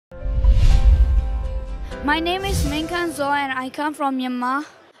My name is Khant Zaw and I come from Myanmar.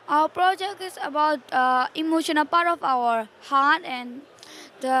 Our project is about emotional part of our heart, and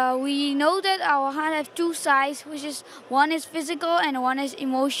we know that our heart has two sides, which is one is physical and one is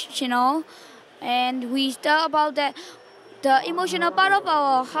emotional. And we talk about that the emotional part of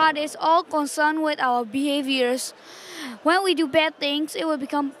our heart is all concerned with our behaviors. When we do bad things, it will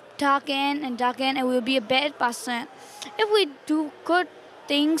become darkened and darkened and we'll be a bad person. If we do good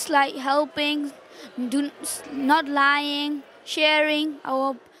things like helping, not lying, sharing,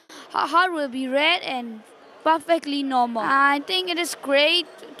 our heart will be red and perfectly normal. I think it is great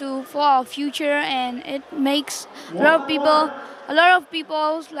for our future, and it makes a lot of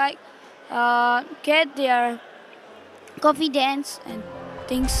people get their confidence and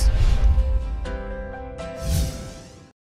things.